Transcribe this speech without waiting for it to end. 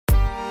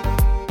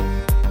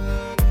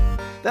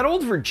That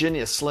old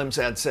Virginia Slims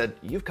ad said,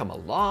 "You've come a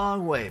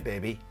long way,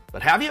 baby."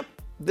 But have you?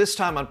 This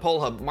time on Poll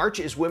Hub, March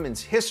is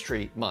Women's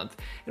History Month,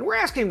 and we're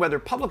asking whether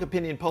public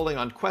opinion polling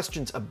on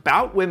questions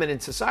about women in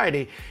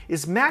society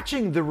is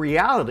matching the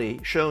reality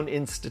shown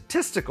in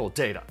statistical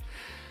data.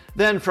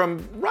 Then,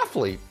 from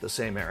roughly the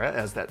same era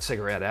as that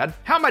cigarette ad,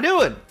 how am I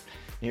doing?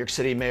 New York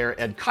City Mayor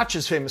Ed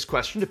Koch's famous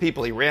question to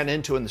people he ran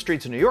into in the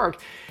streets of New York.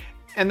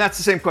 And that's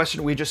the same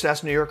question we just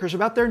asked New Yorkers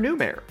about their new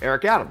mayor,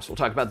 Eric Adams. We'll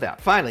talk about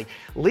that. Finally,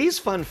 Lee's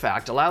fun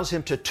fact allows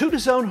him to toot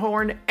his own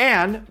horn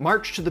and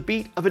march to the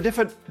beat of a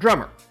different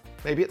drummer.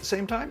 Maybe at the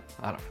same time?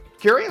 I don't know.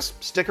 Curious?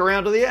 Stick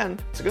around to the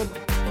end. It's a good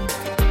one.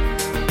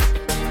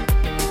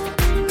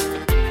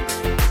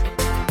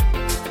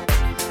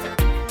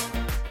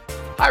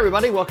 Hi,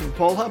 everybody. Welcome to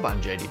Poll Hub. I'm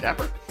JD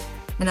Dapper.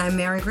 And I'm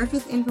Mary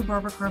Griffith in for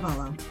Barbara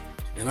Carvalho.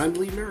 And I'm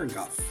Lee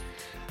Marengoff.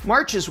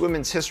 March is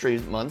Women's History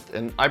Month,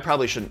 and I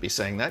probably shouldn't be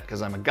saying that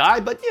because I'm a guy,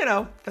 but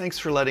thanks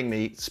for letting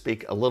me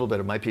speak a little bit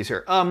of my piece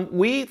here.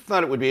 We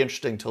thought it would be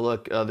interesting to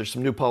look, there's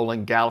some new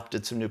polling, Gallup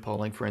did some new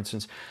polling, for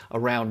instance,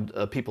 around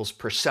people's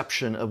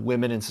perception of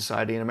women in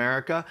society in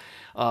America,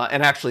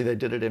 and actually they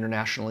did it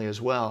internationally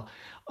as well.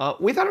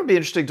 We thought it would be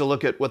interesting to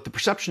look at what the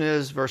perception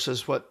is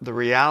versus what the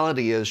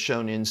reality is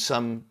shown in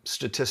some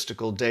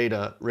statistical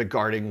data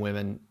regarding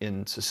women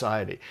in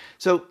society.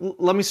 So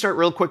let me start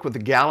real quick with the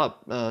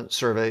Gallup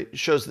survey. It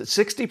shows that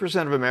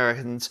 60% of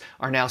Americans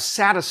are now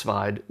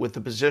satisfied with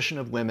the position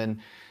of women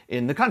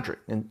in the country,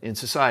 in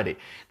society.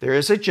 There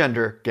is a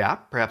gender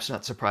gap, perhaps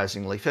not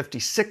surprisingly.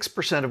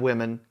 56% of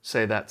women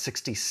say that,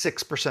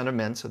 66% of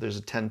men, so there's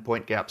a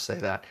 10-point gap, say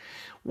that.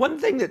 One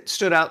thing that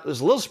stood out was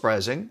a little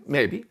surprising,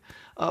 maybe.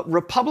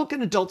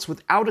 Republican adults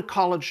without a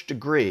college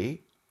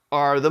degree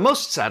are the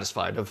most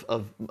satisfied of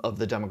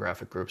the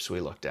demographic groups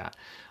we looked at.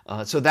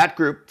 So that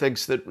group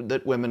thinks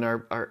that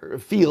women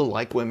feel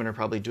like women are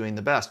probably doing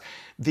the best.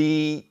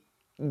 The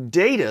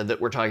data that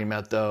we're talking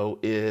about, though,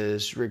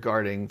 is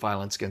regarding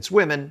violence against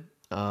women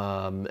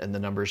and the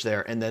numbers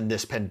there, and then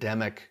this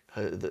pandemic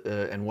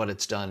and what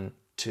it's done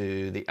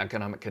to the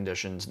economic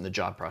conditions and the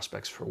job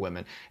prospects for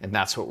women, and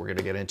that's what we're going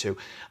to get into.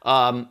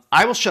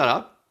 I will shut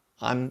up.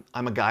 I'm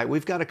a guy.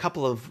 We've got a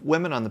couple of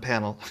women on the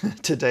panel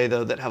today,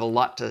 though, that have a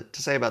lot to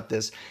say about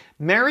this.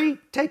 Mary,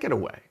 take it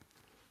away.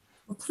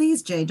 Well,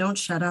 please, Jay, don't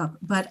shut up.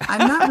 But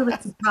I'm not really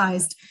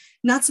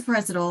not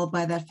surprised at all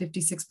by that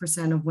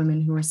 56% of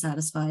women who are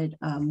satisfied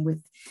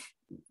with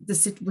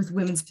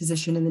women's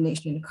position in the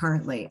nation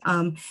currently.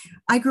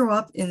 I grew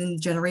up in the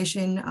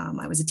generation,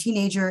 I was a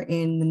teenager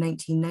in the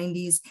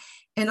 1990s,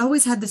 and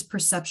always had this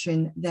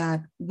perception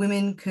that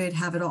women could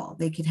have it all.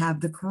 They could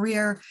have the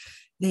career,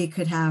 they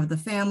could have the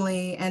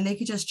family, and they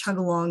could just chug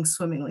along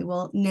swimmingly.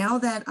 Well, now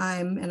that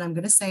I'm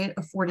going to say it,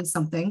 a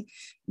 40-something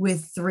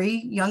with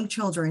 3 young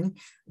children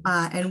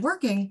and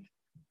working,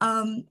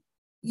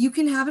 you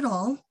can have it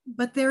all,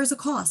 but there is a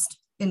cost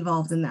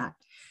involved in that.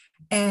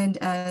 And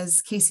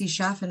as Casey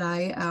Schaff and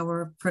I,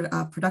 our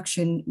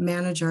production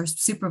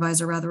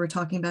supervisor, were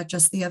talking about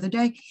just the other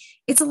day,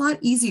 it's a lot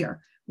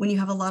easier when you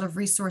have a lot of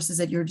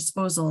resources at your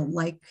disposal,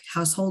 like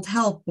household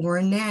help or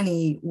a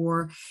nanny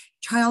or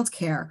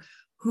childcare,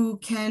 who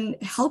can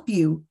help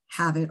you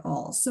have it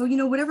all. So,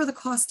 whatever the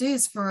cost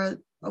is for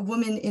a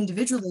woman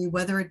individually,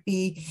 whether it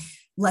be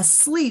less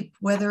sleep,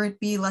 whether it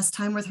be less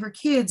time with her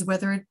kids,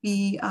 whether it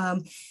be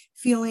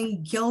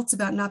feeling guilt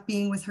about not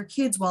being with her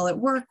kids while at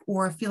work,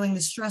 or feeling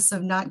the stress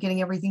of not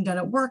getting everything done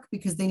at work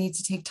because they need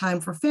to take time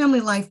for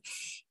family life,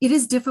 it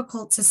is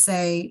difficult to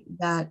say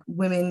that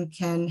women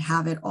can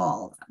have it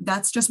all.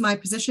 That's just my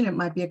position. It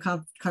might be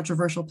a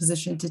controversial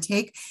position to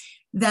take.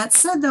 That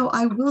said, though,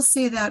 I will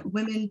say that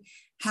women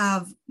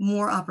have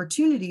more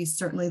opportunities,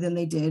 certainly, than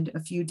they did a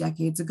few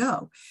decades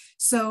ago.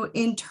 So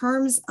in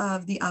terms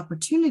of the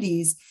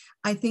opportunities,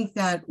 I think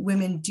that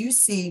women do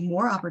see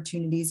more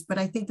opportunities, but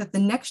I think that the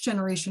next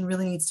generation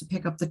really needs to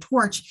pick up the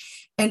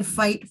torch and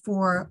fight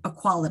for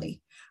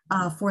equality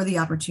for the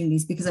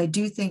opportunities, because I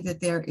do think that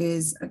there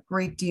is a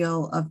great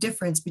deal of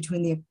difference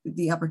between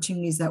the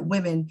opportunities that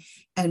women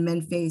and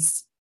men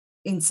face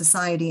in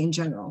society in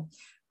general.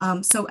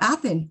 So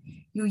Athen,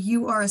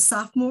 you are a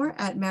sophomore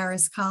at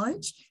Marist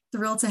College.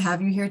 Thrilled to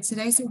have you here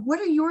today. So what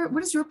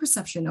is your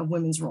perception of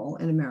women's role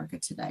in America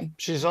today?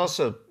 She's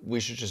also, we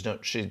should just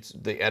note, she's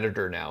the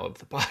editor now of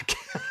the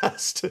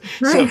podcast.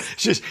 Right.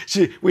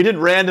 So we didn't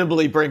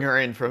randomly bring her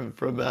in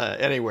from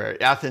anywhere.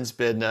 Athen's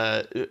been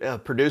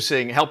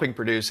helping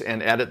produce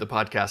and edit the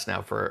podcast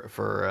now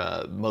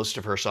for most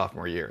of her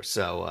sophomore year.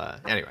 So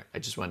anyway, I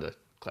just wanted to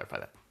clarify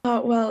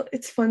that. Well,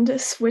 it's fun to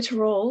switch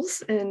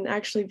roles and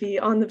actually be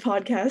on the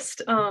podcast.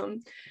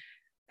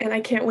 And I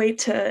can't wait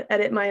to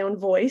edit my own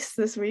voice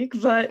this week.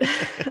 But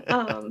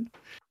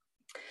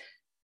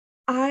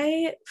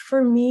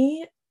for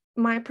me,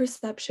 my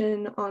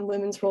perception on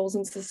women's roles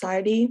in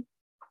society,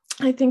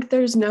 I think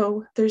there's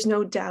no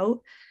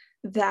doubt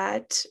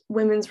that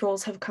women's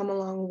roles have come a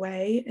long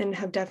way and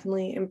have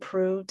definitely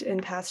improved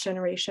in past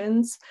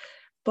generations.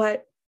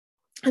 But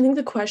I think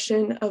the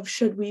question of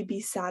should we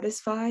be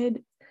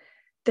satisfied,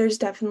 there's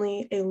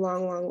definitely a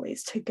long, long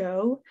ways to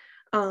go.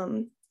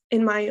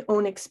 in my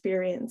own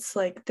experience,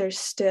 like there's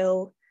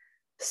still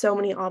so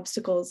many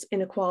obstacles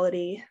in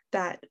equality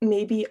that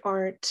maybe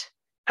aren't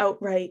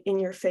outright in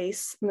your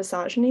face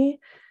misogyny,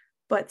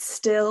 but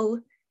still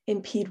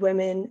impede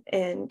women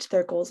and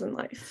their goals in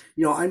life.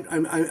 You know,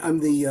 I'm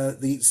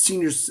the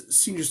senior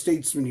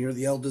statesman here,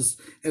 the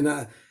eldest,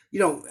 and you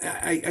know,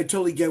 I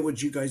totally get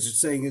what you guys are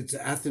saying. It's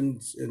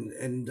Athens,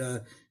 and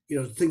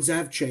you know, things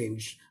have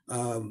changed.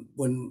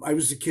 When I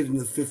was a kid in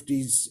the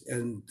 50s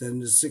and then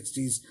the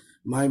 60s,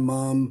 my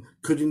mom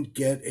couldn't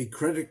get a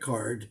credit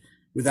card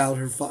without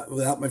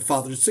without my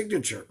father's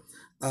signature,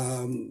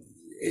 and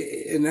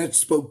that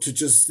spoke to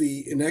just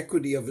the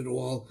inequity of it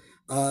all.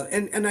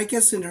 And I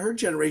guess in her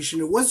generation,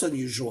 it was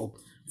unusual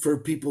for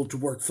people to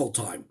work full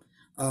time.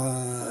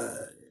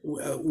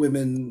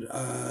 Women,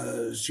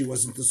 she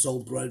wasn't the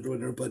sole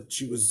breadwinner, but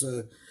she was,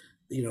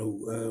 you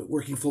know,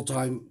 working full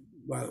time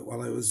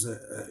while I was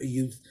a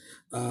youth,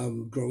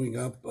 growing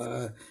up.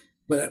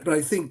 But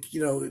I think,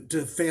 you know,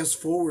 to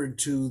fast forward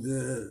to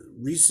the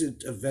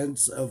recent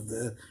events of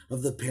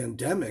the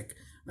pandemic,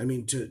 I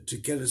mean, to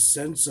get a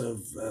sense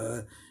of,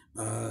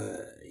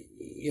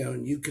 you know,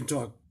 and you can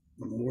talk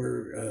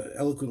more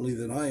eloquently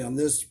than I on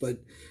this, but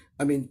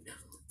I mean,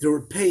 there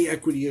were pay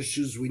equity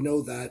issues. We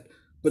know that.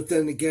 But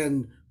then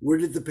again, where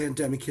did the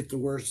pandemic hit the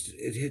worst?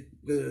 It hit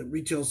the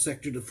retail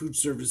sector, the food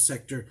service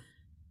sector,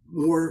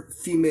 more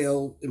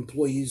female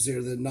employees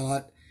there than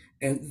not.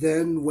 And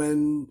then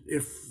when,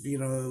 if, you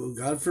know,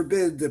 God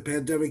forbid, the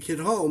pandemic hit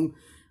home,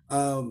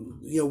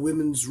 you know,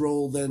 women's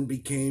role then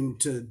became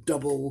to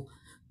double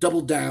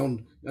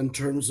down in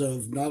terms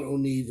of not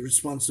only the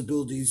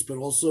responsibilities, but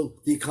also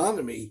the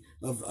economy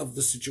of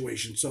the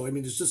situation. So, I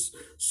mean, there's just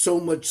so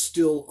much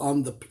still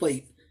on the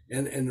plate,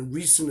 and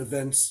recent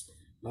events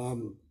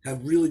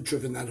have really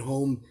driven that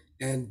home.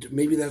 And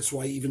maybe that's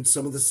why even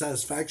some of the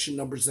satisfaction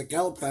numbers that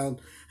Gallup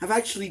found have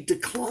actually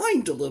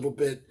declined a little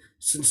bit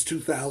since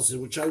 2000,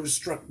 which I was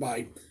struck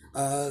by.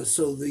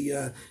 So the,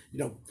 you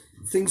know,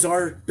 things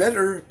are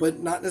better, but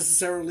not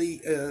necessarily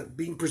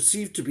being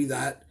perceived to be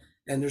that.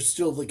 And there's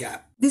still the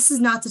gap. This is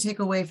not to take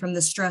away from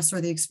the stress or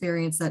the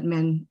experience that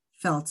men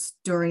felt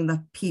during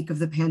the peak of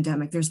the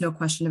pandemic. There's no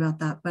question about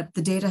that. But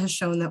the data has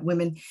shown that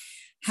women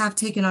had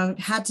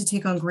to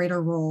take on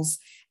greater roles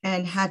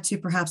and had to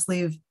perhaps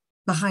leave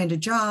behind a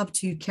job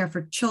to care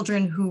for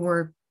children who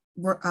were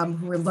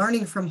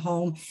learning from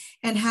home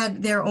and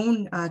had their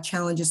own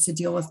challenges to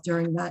deal with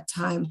during that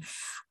time.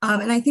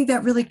 And I think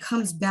that really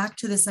comes back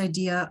to this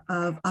idea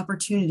of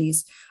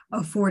opportunities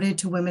afforded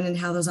to women and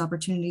how those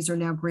opportunities are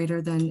now greater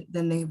than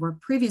they were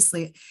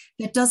previously.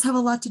 That does have a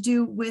lot to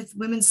do with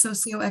women's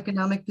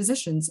socioeconomic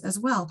positions as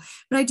well.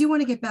 But I do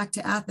want to get back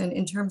to Athen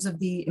in terms of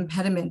the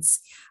impediments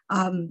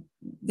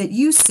that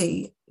you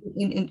see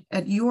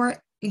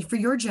for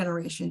your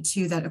generation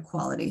to that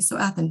equality. So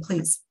Athen,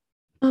 please.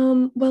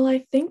 Well,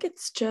 I think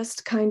it's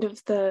just kind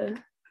of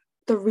the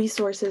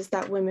resources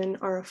that women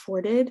are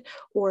afforded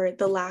or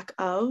the lack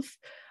of.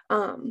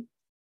 I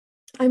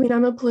mean,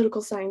 I'm a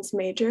political science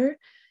major,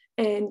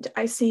 and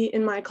I see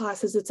in my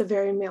classes it's a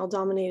very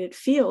male-dominated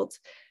field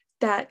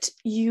that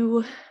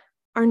you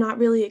are not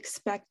really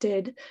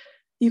expected.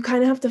 You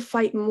kind of have to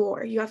fight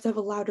more. You have to have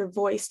a louder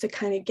voice to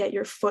kind of get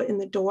your foot in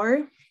the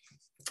door.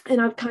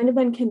 And I've kind of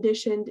been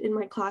conditioned in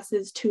my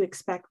classes to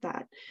expect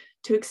that,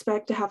 to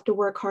expect to have to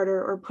work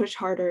harder or push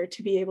harder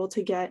to be able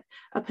to get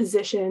a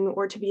position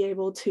or to be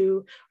able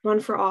to run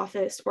for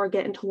office or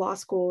get into law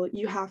school.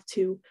 You have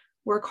to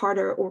work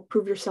harder or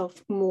prove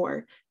yourself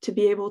more to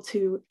be able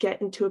to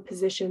get into a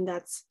position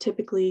that's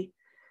typically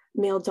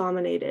male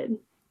dominated.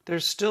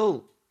 There's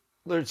still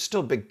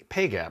big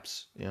pay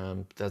gaps.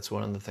 That's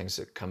one of the things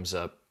that comes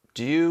up.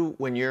 Do you,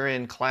 when you're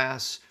in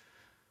class,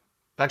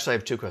 actually I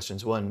have two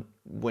questions. One,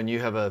 when you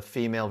have a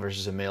female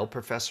versus a male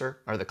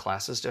professor, are the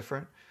classes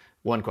different?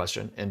 One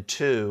question. And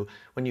two,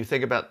 when you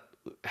think about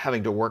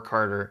having to work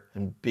harder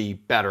and be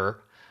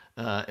better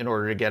in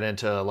order to get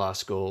into law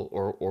school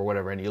or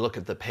whatever, and you look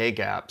at the pay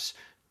gaps,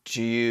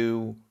 do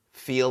you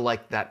feel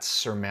like that's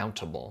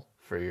surmountable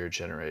for your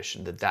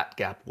generation, that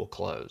gap will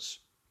close?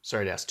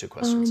 Sorry to ask two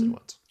questions at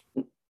once.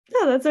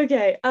 No, that's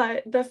okay.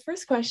 The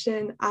first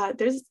question,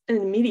 there's an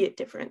immediate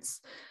difference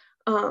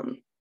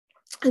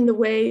in the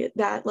way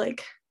that,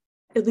 like,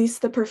 at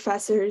least the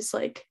professors,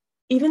 like,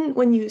 even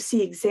when you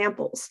see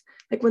examples,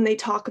 like when they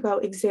talk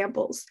about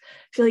examples,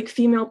 I feel like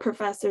female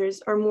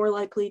professors are more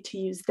likely to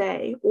use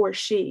they or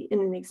she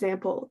in an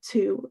example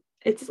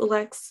it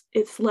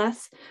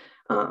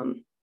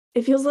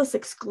feels less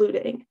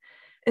excluding,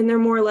 and they're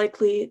more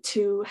likely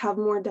to have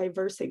more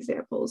diverse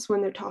examples when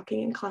they're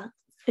talking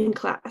in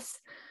class.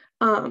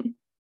 To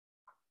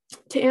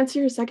answer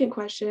your second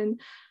question,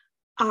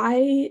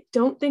 I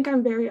don't think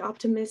I'm very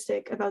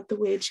optimistic about the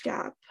wage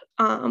gap.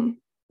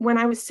 When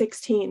I was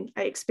 16,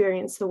 I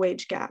experienced the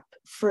wage gap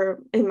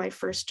in my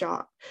first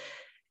job.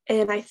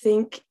 And I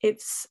think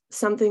it's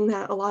something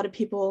that a lot of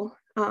people,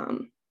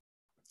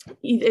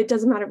 it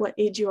doesn't matter what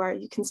age you are,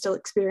 you can still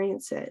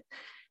experience it.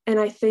 And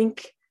I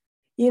think,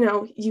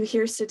 you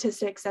hear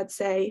statistics that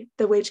say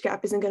the wage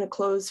gap isn't going to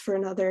close for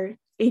another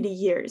 80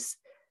 years.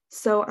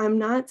 So I'm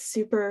not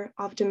super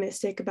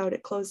optimistic about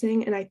it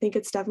closing. And I think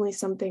it's definitely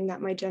something that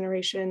my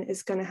generation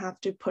is going to have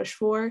to push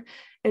for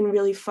and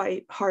really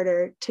fight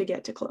harder to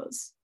get to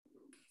close.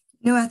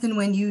 You know, Ethan,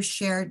 when you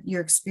shared your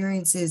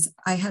experiences,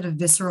 I had a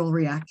visceral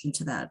reaction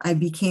to that. I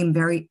became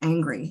very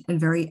angry and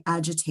very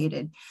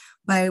agitated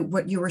by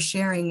what you were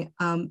sharing,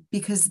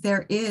 because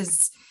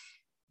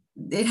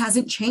it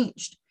hasn't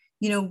changed.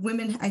 You know,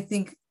 women, I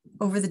think,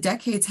 over the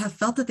decades have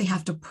felt that they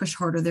have to push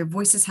harder. Their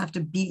voices have to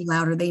be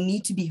louder. They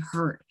need to be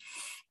heard.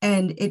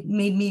 And it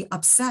made me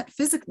upset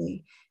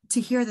physically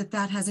to hear that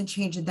that hasn't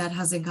changed and that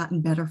hasn't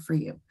gotten better for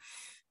you,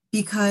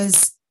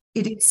 because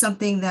it is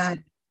something that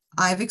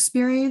I've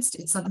experienced.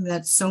 It's something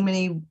that so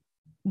many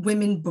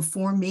women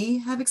before me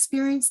have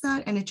experienced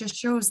that. And it just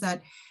shows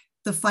that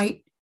the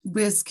fight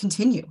will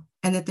continue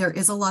and that there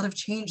is a lot of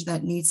change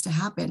that needs to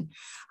happen.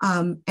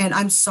 And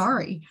I'm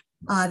sorry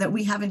that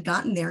we haven't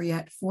gotten there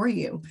yet for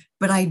you,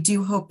 but I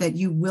do hope that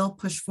you will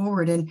push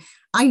forward. And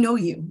I know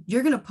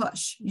you're going to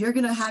push, you're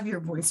going to have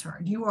your voice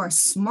heard. You are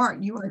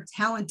smart, you are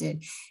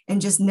talented,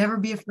 and just never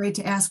be afraid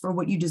to ask for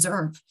what you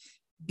deserve,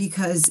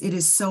 because it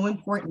is so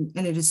important.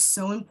 And it is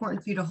so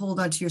important for you to hold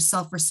on to your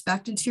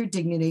self-respect and to your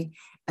dignity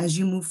as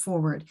you move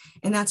forward.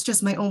 And that's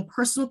just my own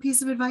personal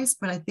piece of advice.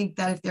 But I think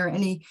that if there are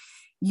any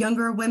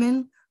younger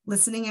women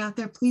listening out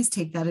there, please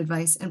take that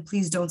advice and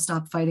please don't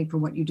stop fighting for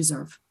what you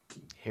deserve.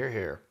 Hear,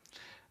 hear.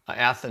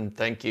 Athen,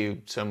 thank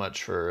you so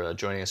much for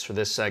joining us for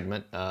this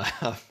segment.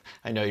 I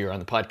know you're on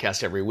the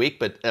podcast every week,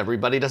 but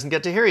everybody doesn't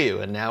get to hear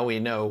you. And now we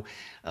know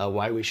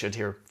why we should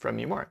hear from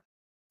you more.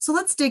 So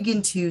let's dig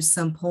into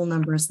some poll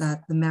numbers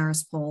that the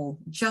Marist poll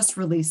just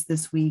released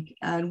this week.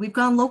 And we've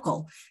gone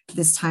local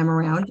this time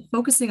around,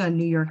 focusing on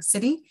New York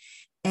City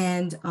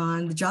and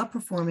on the job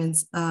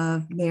performance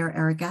of Mayor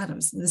Eric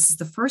Adams. This is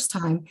the first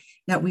time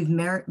that we've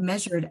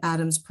measured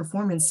Adams'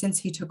 performance since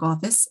he took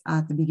office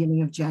at the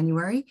beginning of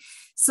January.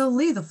 So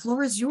Lee, the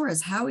floor is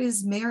yours. How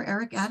is Mayor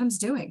Eric Adams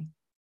doing?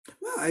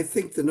 Well, I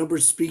think the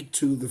numbers speak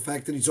to the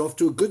fact that he's off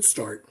to a good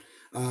start.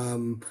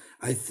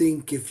 I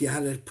think if you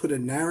had to put a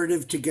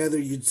narrative together,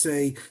 you'd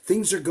say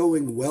things are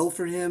going well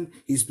for him.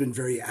 He's been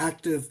very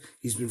active.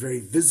 He's been very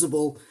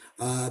visible.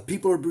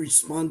 People are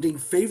responding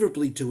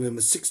favorably to him.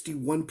 A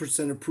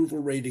 61% approval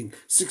rating,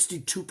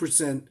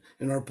 62%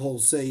 in our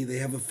polls say they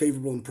have a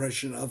favorable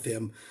impression of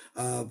him.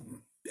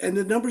 And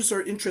the numbers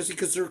are interesting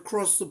because they're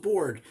across the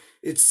board.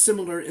 It's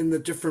similar in the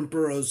different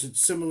boroughs.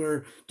 It's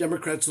similar.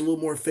 Democrats a little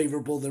more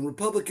favorable than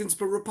Republicans,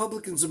 but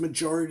Republicans, a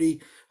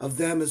majority of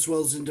them, as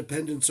well as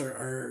independents,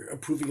 are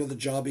approving of the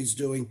job he's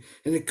doing.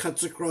 And it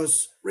cuts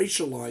across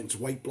racial lines,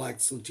 white,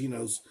 blacks,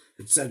 Latinos,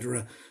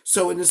 etc.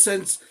 So in a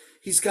sense,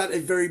 he's got a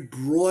very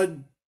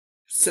broad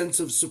sense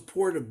of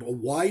support, a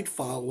wide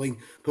following.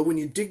 But when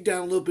you dig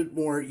down a little bit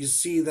more, you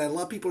see that a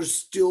lot of people are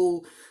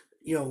still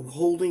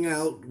holding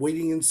out,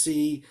 waiting and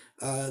see.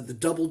 The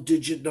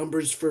double-digit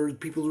numbers for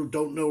people who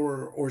don't know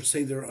or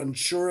say they're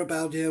unsure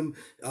about him,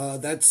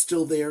 that's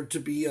still there to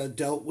be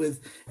dealt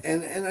with.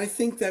 And I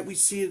think that we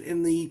see it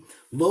in the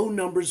low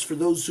numbers for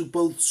those who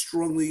both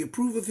strongly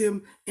approve of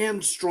him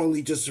and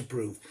strongly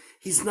disapprove.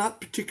 He's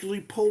not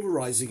particularly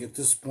polarizing at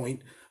this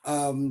point.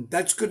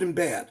 That's good and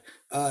bad.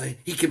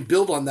 He can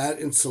build on that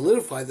and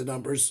solidify the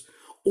numbers,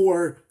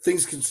 or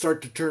things can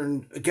start to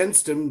turn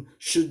against him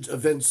should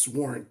events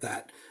warrant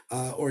that.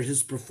 Or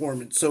his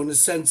performance. So in a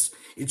sense,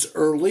 it's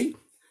early.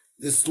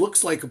 This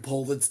looks like a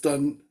poll that's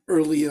done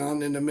early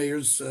on in the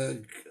mayor's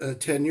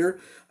tenure.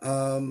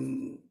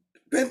 And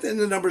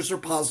the numbers are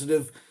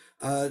positive,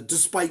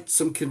 despite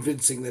some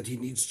convincing that he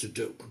needs to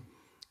do.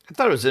 I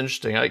thought it was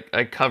interesting.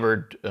 I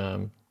covered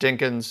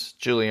Dinkins,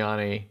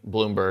 Giuliani,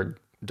 Bloomberg,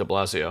 de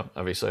Blasio,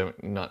 obviously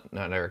not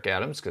Eric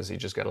Adams because he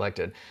just got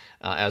elected,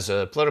 as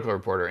a political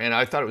reporter. And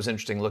I thought it was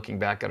interesting looking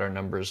back at our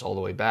numbers all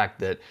the way back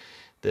that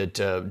de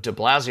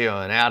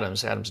Blasio and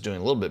Adams doing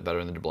a little bit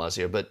better than de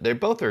Blasio, but they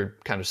both are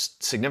kind of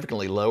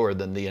significantly lower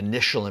than the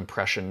initial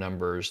impression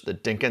numbers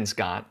that Dinkins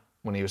got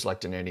when he was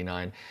elected in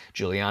 89,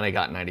 Giuliani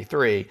got in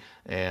 93,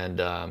 and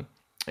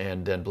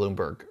then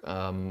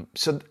Bloomberg.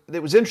 So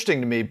it was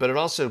interesting to me, but it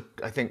also,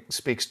 I think,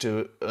 speaks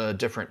to a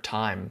different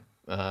time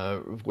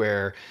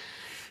where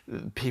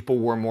people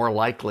were more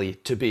likely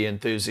to be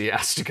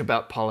enthusiastic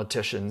about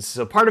politicians.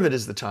 So part of it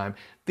is the time.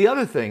 The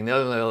other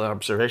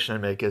observation I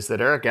make is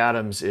that Eric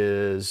Adams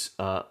is,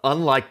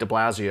 unlike de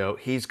Blasio,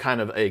 he's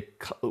kind of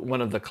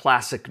one of the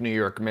classic New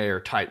York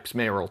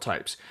mayoral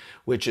types,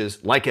 which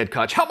is like Ed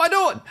Koch, how am I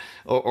doing?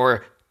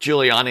 Or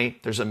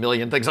Giuliani, there's a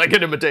million things I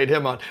can imitate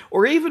him on.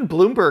 Or even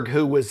Bloomberg,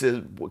 who was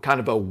kind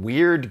of a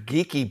weird,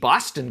 geeky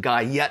Boston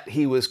guy, yet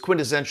he was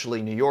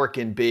quintessentially New York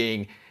in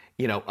being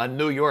a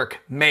New York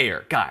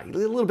mayor guy, a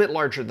little bit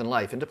larger than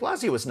life. And de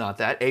Blasio was not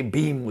that. Abe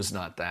Beame was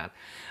not that.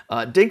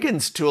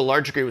 Dinkins, to a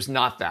large degree, was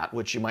not that,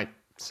 which you might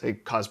say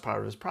caused part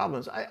of his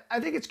problems. I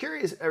think it's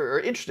curious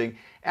or interesting.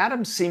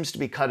 Adams seems to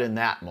be cut in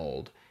that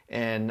mold.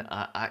 And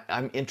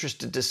I'm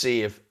interested to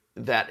see if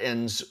that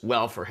ends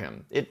well for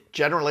him. It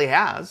generally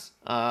has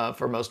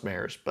for most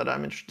mayors, but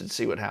I'm interested to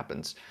see what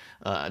happens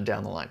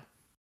down the line.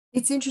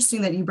 It's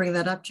interesting that you bring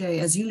that up, Jay.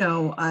 As you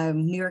know,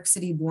 I'm New York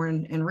City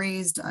born and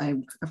raised.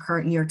 I'm a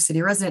current New York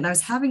City resident. And I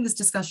was having this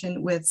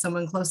discussion with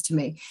someone close to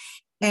me,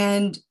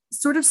 and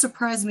sort of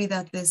surprised me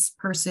that this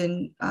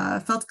person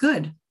felt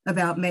good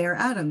about Mayor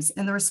Adams.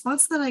 And the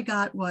response that I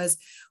got was,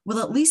 well,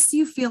 at least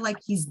you feel like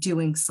he's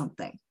doing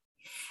something.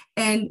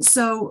 And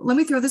so let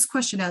me throw this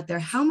question out there.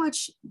 How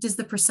much does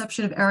the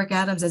perception of Eric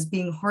Adams as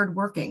being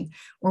hardworking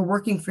or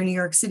working for New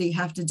York City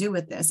have to do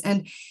with this?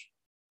 And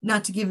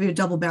not to give you a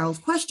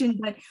double-barreled question,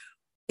 but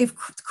if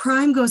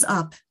crime goes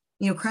up,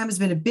 crime has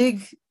been a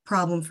big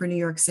problem for New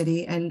York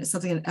City and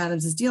something that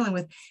Adams is dealing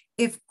with.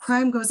 If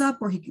crime goes up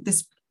or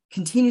this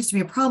continues to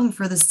be a problem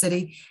for the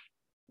city,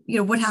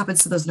 what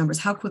happens to those numbers?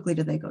 How quickly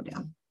do they go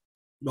down?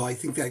 No, I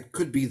think that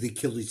could be the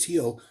Achilles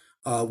heel.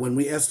 When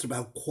we asked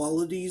about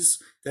qualities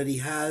that he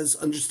has,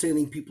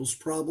 understanding people's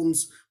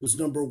problems was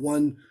number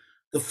one.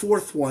 The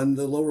fourth one,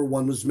 the lower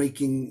one, was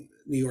making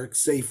New York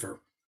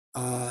safer.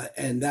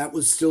 And that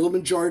was still a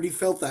majority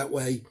felt that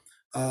way.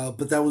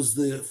 But that was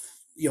the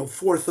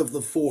fourth of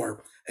the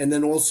four. And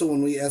then also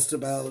when we asked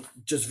about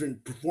just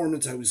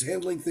performance, how he was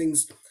handling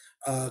things,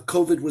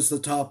 COVID was the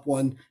top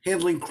one.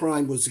 Handling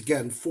crime was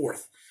again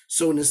fourth.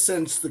 So in a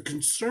sense, the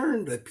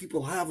concern that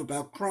people have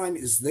about crime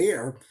is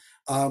there.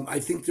 I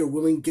think they're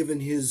willing, given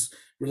his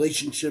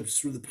relationships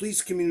through the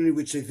police community,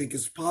 which I think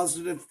is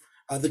positive.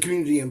 The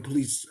community and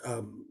police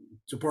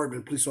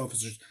department, police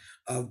officers,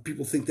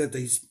 people think that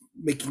he's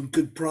making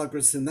good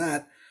progress in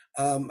that.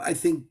 I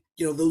think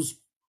those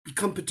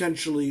become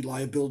potentially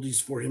liabilities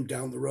for him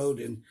down the road.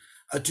 And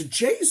to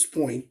Jay's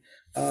point,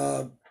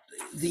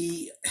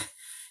 the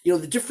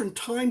different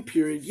time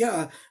period,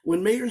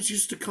 when mayors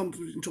used to come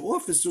into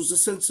office, there was a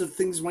sense of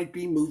things might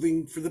be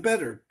moving for the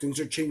better. Things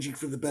are changing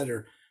for the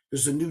better.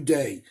 There's a new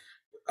day.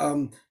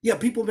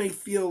 People may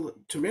feel,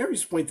 to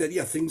Mary's point, that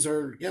things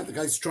are, the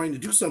guy's trying to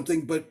do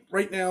something, but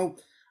right now,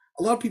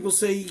 a lot of people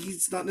say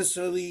he's not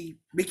necessarily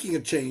making a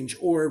change,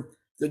 or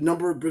the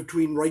number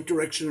between right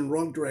direction and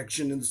wrong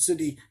direction in the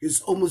city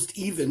is almost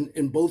even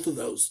in both of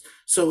those.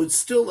 So it's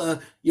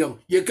still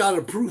you got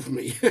to prove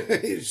me,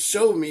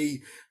 show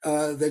me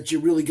that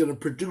you're really going to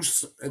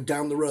produce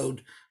down the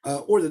road,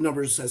 or the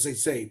numbers, as I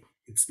say,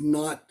 it's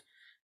not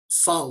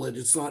solid,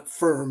 it's not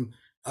firm.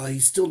 He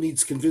still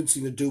needs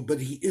convincing to do, but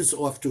he is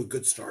off to a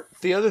good start.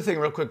 The other thing,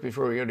 real quick,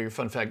 before we go to your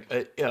fun fact,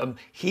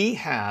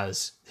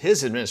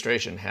 his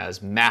administration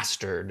has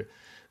mastered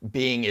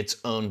being its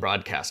own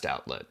broadcast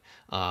outlet.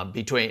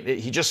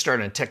 He just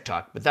started on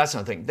TikTok, but that's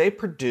another thing. They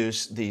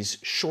produce these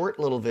short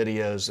little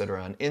videos that are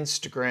on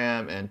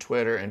Instagram and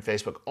Twitter and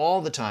Facebook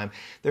all the time.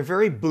 They're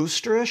very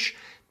boosterish,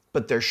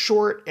 but they're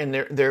short and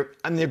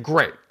they're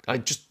great. I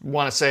just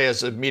want to say,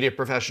 as a media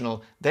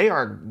professional, they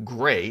are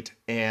great,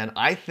 and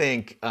I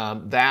think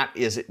that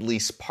is at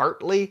least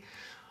partly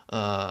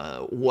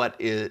what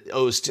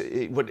owes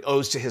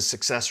to his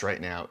success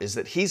right now, is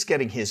that he's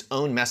getting his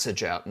own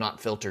message out, not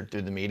filtered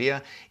through the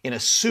media, in a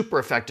super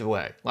effective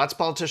way. Lots of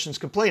politicians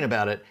complain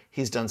about it.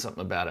 He's done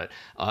something about it.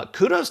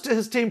 Kudos to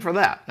his team for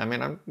that. I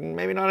mean,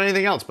 maybe not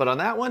anything else, but on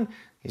that one,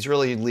 he's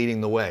really leading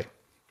the way.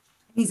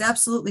 He's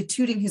absolutely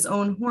tooting his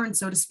own horn,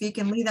 so to speak.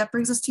 And Lee, that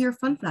brings us to your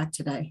fun fact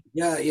today.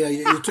 Yeah,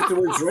 you took the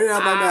words right out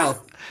of my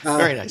mouth.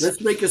 Very nice. Let's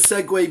make a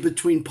segue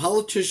between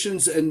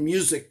politicians and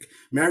music.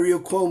 Mario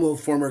Cuomo,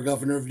 former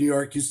governor of New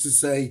York, used to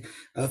say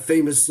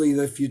famously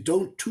that if you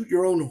don't toot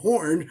your own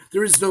horn,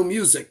 there is no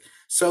music.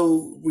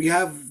 So we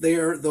have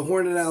there the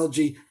horn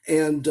analogy,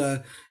 and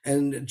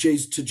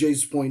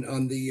Jay's point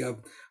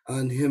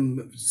on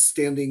him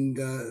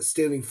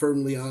standing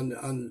firmly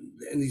on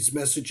these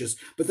messages.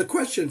 But the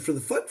question for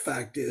the fun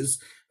fact is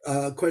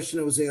a question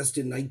that was asked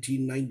in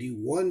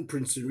 1991.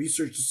 Princeton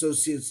Research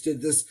Associates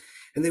did this,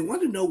 and they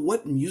want to know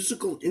what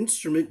musical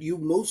instrument you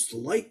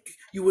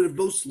would have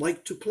most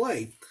liked to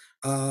play.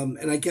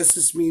 And I guess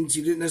this means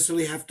you didn't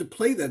necessarily have to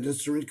play that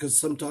instrument, because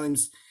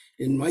sometimes,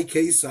 in my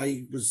case,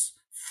 I was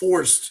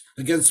forced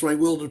against my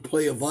will to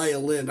play a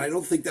violin. I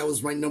don't think that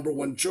was my number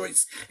one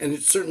choice, and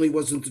it certainly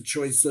wasn't the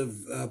choice of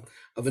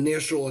a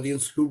national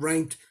audience, who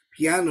ranked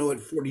piano at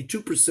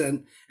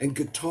 42% and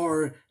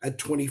guitar at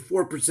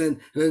 24%, and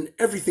then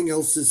everything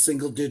else is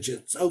single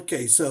digits.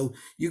 Okay, so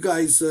you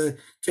guys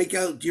take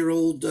out your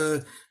old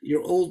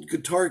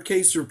guitar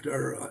case,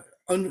 or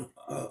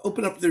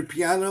open up their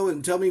piano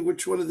and tell me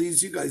which one of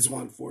these you guys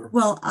want for.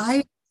 Well,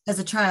 as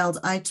a child,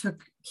 I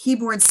took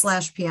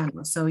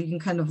keyboard/piano, so you can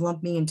kind of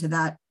lump me into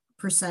that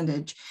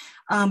percentage.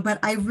 But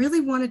I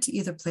really wanted to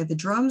either play the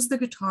drums, the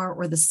guitar,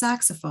 or the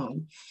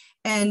saxophone.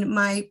 And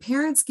my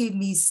parents gave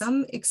me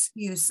some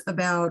excuse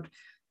about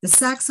the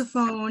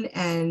saxophone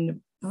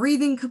and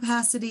breathing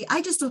capacity.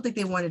 I just don't think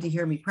they wanted to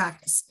hear me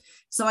practice.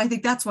 So I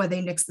think that's why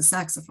they nixed the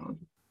saxophone.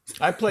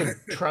 I played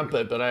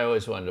trumpet, but I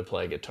always wanted to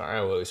play guitar. I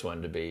always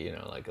wanted to be,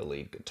 like a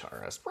lead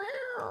guitarist,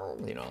 all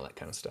that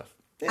kind of stuff.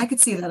 I could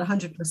see that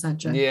 100%,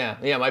 Jay.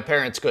 Yeah, my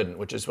parents couldn't,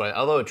 which is why,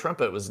 although a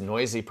trumpet was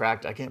noisy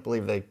practice, I can't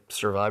believe they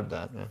survived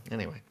that. Yeah,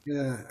 anyway.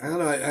 Yeah, I don't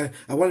know.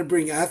 I want to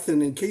bring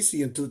Athen and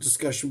Casey into the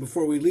discussion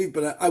before we leave,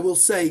 but I will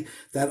say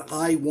that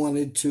I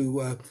wanted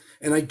to,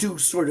 and I do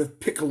sort of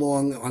pick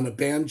along on a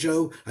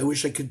banjo. I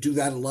wish I could do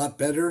that a lot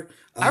better.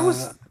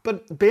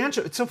 But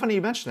banjo, it's so funny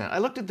you mentioned that. I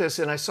looked at this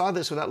and I saw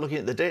this without looking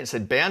at the date and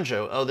said,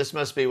 banjo, oh, this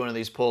must be one of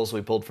these polls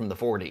we pulled from the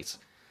 40s.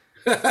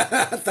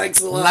 Thanks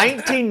a lot.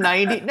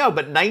 1990, no,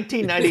 but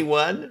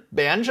 1991,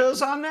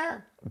 banjo's on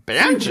there?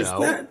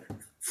 Banjo?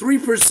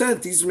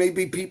 3%. These may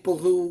be people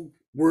who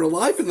were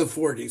alive in the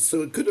 40s,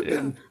 so it could have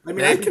been. I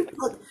mean, I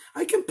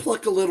can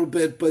pluck a little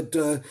bit, but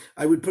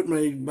I would put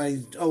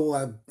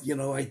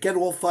I get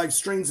all 5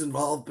 strings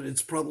involved, but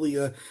it's probably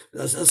a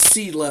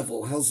C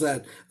level. How's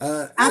that?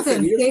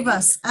 Athen, save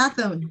us.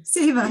 Athen,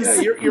 save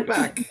us. Yeah, you're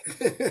back.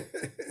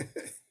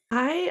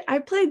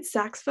 I played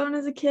saxophone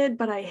as a kid,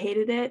 but I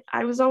hated it.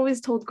 I was always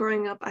told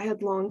growing up I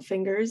had long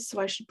fingers, so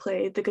I should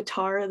play the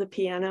guitar or the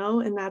piano,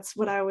 and that's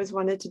what I always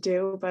wanted to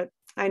do, but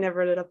I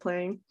never ended up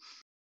playing.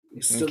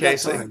 You still got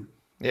time.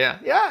 Yeah,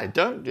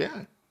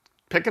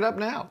 pick it up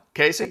now.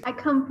 Casey? I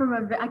come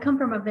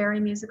from a very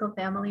musical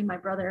family. My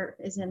brother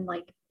is in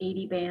like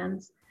 80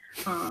 bands,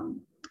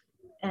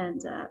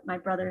 and my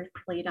brother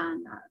played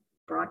on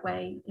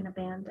Broadway in a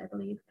band, I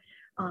believe.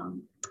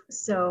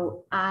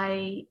 So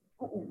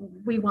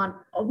we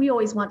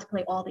always want to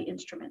play all the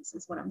instruments,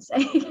 is what I'm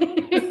saying.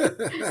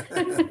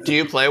 Do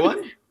you play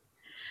one?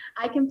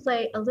 I can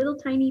play a little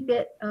tiny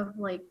bit of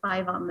like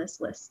 5 on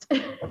this list.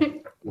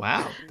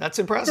 Wow, that's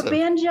impressive. The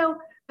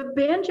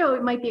banjo,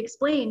 it might be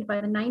explained by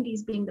the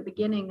 90s being the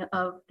beginning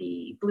of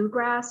the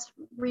bluegrass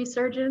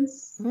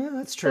resurgence. Yeah,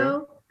 that's true.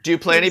 So, do you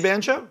play any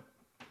banjo?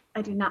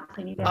 I do not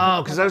play any banjo.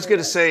 Oh, because I was going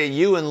to say,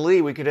 you and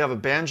Lee, we could have a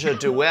banjo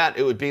duet.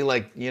 It would be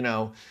like,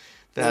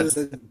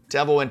 that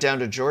Devil Went Down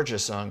to Georgia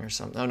song or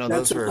something. Oh, no,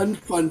 those were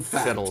unfun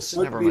fact. Fiddles.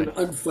 That Never would mind.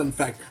 be an unfun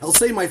fact. I'll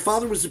say my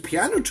father was a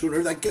piano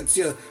tuner. That gets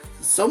you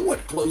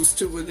somewhat close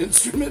to an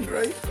instrument,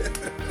 right?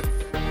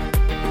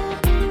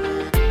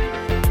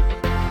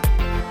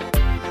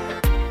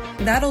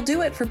 That'll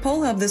do it for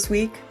Poll Hub this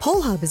week.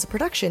 Poll Hub is a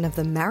production of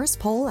the Marist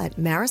Poll at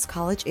Marist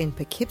College in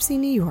Poughkeepsie,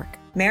 New York.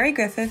 Mary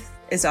Griffith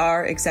is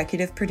our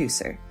executive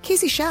producer.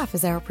 Casey Schaff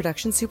is our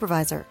production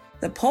supervisor.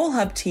 The Poll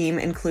Hub team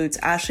includes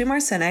Ashley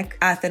Marcinek,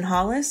 Athen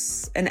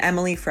Hollis, and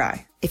Emily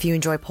Fry. If you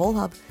enjoy Poll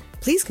Hub,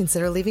 please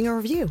consider leaving a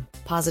review.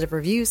 Positive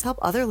reviews help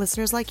other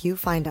listeners like you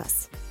find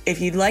us.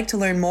 If you'd like to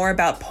learn more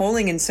about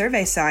polling and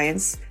survey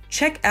science,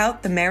 check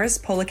out the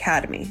Marist Poll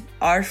Academy,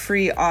 our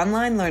free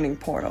online learning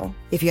portal.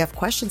 If you have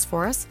questions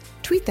for us,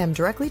 tweet them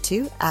directly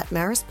to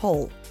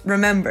 @MaristPoll.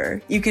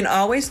 Remember, you can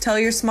always tell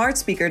your smart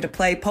speaker to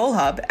play Poll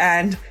Hub,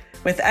 and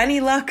with any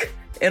luck,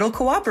 it'll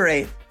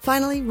cooperate.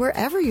 Finally,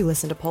 wherever you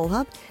listen to Poll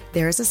Hub,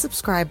 there is a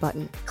subscribe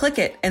button. Click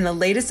it, and the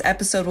latest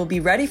episode will be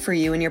ready for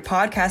you in your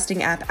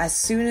podcasting app as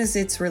soon as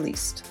it's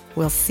released.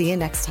 We'll see you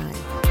next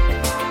time.